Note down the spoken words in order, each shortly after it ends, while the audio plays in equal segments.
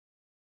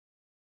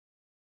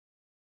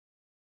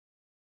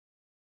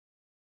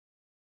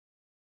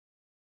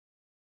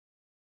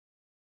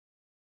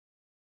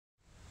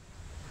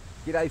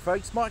G'day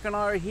folks, Mike and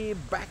I are here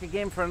back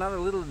again for another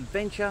little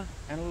adventure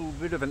and a little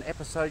bit of an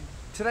episode.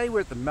 Today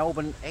we're at the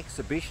Melbourne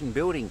exhibition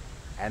building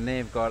and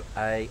they've got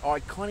a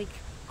iconic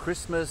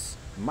Christmas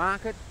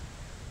market,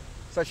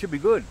 so it should be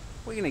good.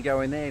 We're going to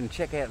go in there and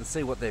check out and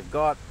see what they've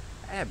got,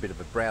 have a bit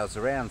of a browse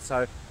around,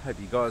 so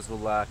hope you guys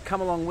will come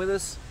along with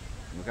us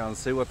and we'll go and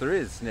see what there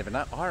is. Never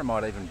know, I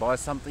might even buy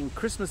something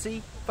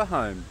Christmassy for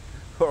home.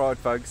 Alright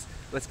folks,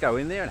 let's go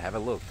in there and have a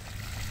look.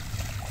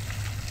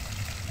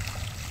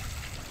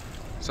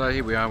 So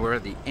here we are, we're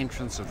at the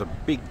entrance of the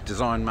big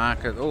design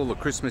market, all the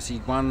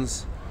Christmassy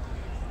ones.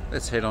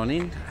 Let's head on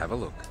in, have a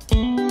look.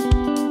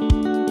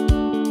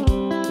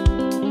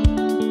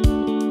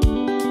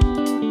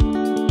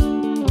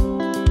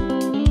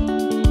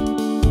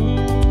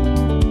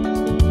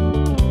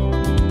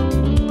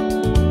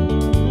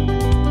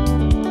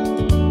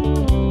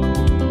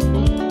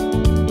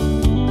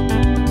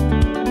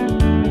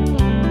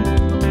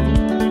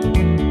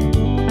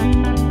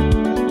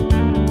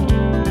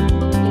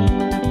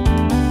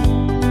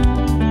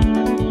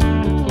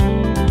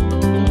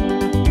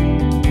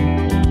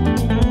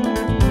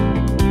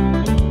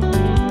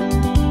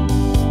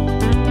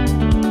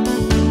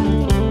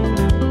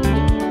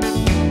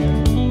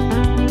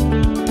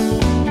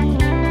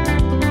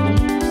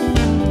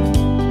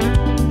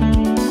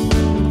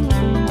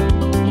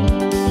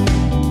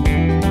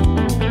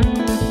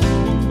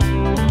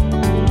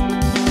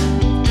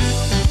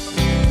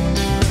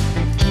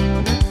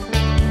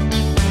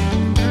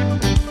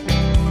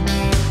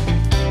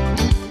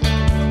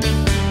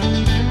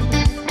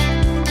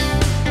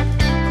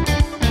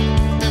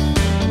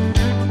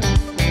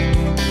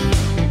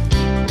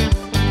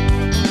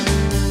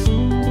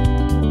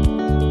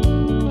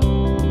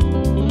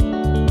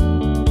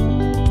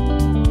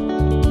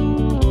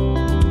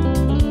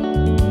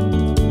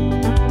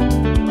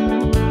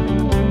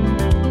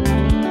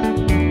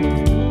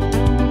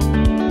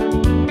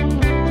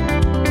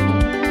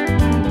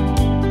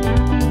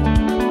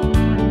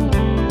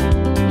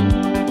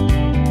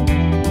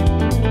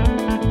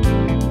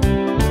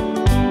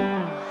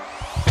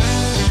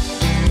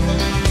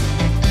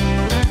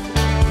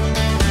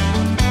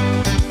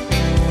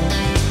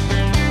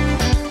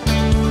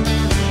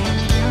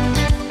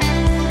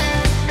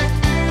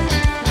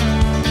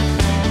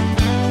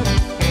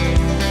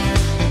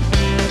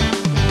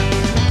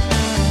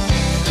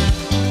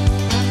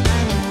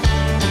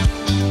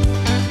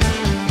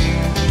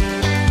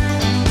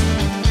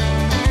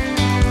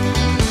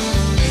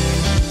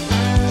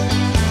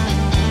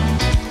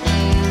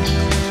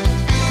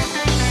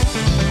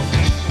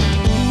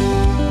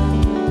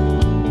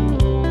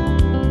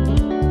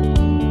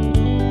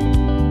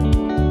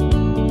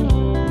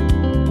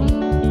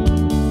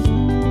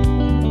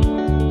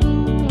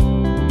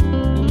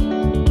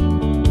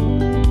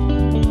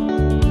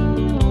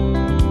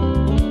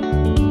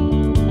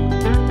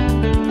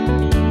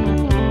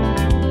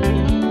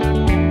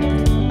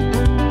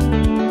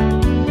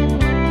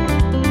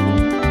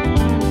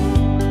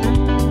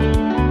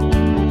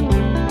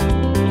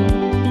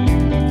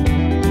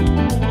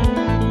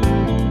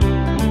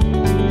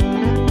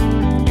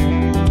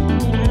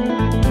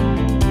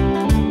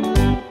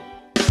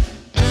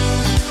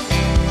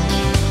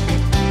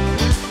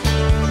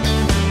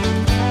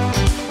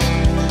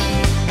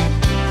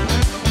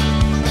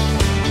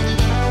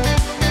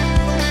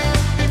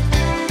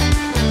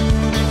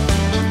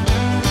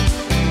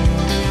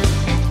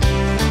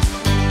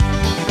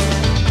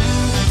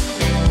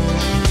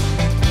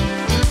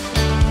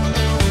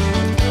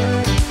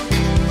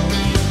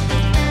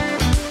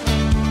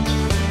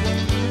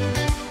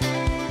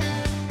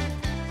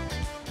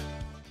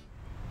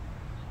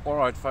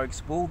 Alright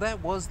folks, well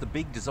that was the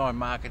big design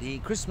market here,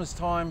 Christmas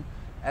time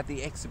at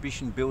the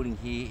exhibition building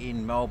here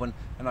in Melbourne.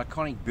 An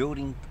iconic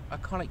building,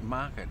 iconic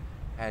market.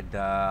 Had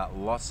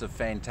lots of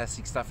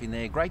fantastic stuff in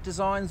there, great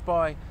designs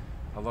by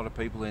a lot of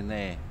people in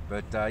there,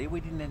 but yeah, we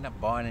didn't end up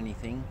buying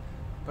anything,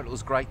 but it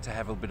was great to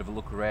have a bit of a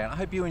look around. I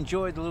hope you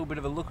enjoyed a little bit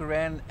of a look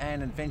around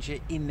and adventure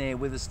in there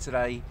with us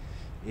today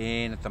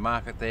in at the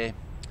market there.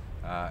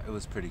 It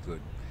was pretty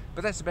good.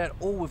 But that's about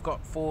all we've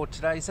got for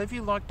today. So if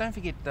you like, don't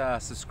forget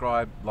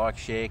subscribe, like,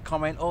 share,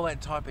 comment, all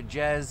that type of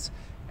jazz.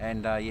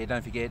 And yeah,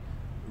 don't forget,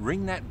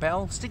 ring that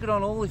bell, stick it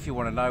on all if you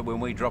want to know when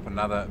we drop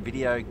another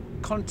video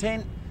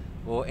content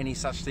or any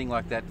such thing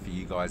like that for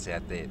you guys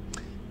out there.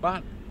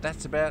 But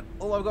that's about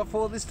all I've got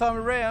for this time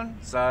around.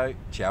 So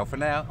ciao for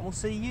now, and we'll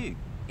see you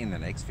in the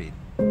next vid.